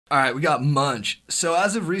All right, we got Munch. So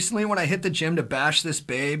as of recently, when I hit the gym to bash this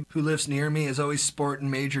babe who lives near me, is always sporting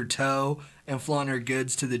major toe and flaunting her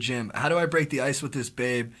goods to the gym. How do I break the ice with this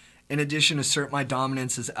babe? In addition, assert my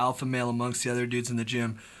dominance as alpha male amongst the other dudes in the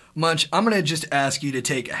gym. Munch, I'm going to just ask you to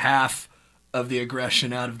take half of the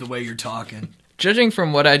aggression out of the way you're talking. Judging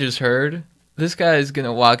from what I just heard, this guy is going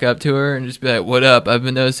to walk up to her and just be like, "What up? I've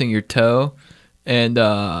been noticing your toe." And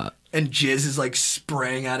jizz is like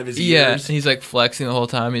spraying out of his yeah, ears. and he's like flexing the whole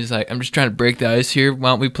time. He's like, "I'm just trying to break the ice here. Why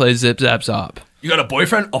don't we play Zip Zap Zop?" You got a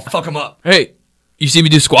boyfriend? I'll fuck him up. Hey, you see me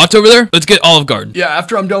do squats over there? Let's get Olive Garden. Yeah,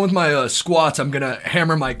 after I'm done with my squats, I'm going to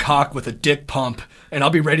hammer my cock with a dick pump, and I'll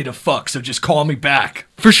be ready to fuck, so just call me back.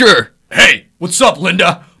 For sure. Hey, what's up,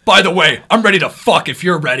 Linda? By the way, I'm ready to fuck if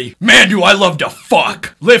you're ready. Man, do I love to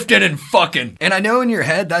fuck. Lifting and fucking. And I know in your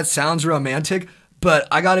head that sounds romantic, but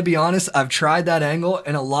I gotta be honest, I've tried that angle,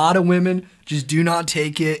 and a lot of women just do not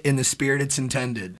take it in the spirit it's intended.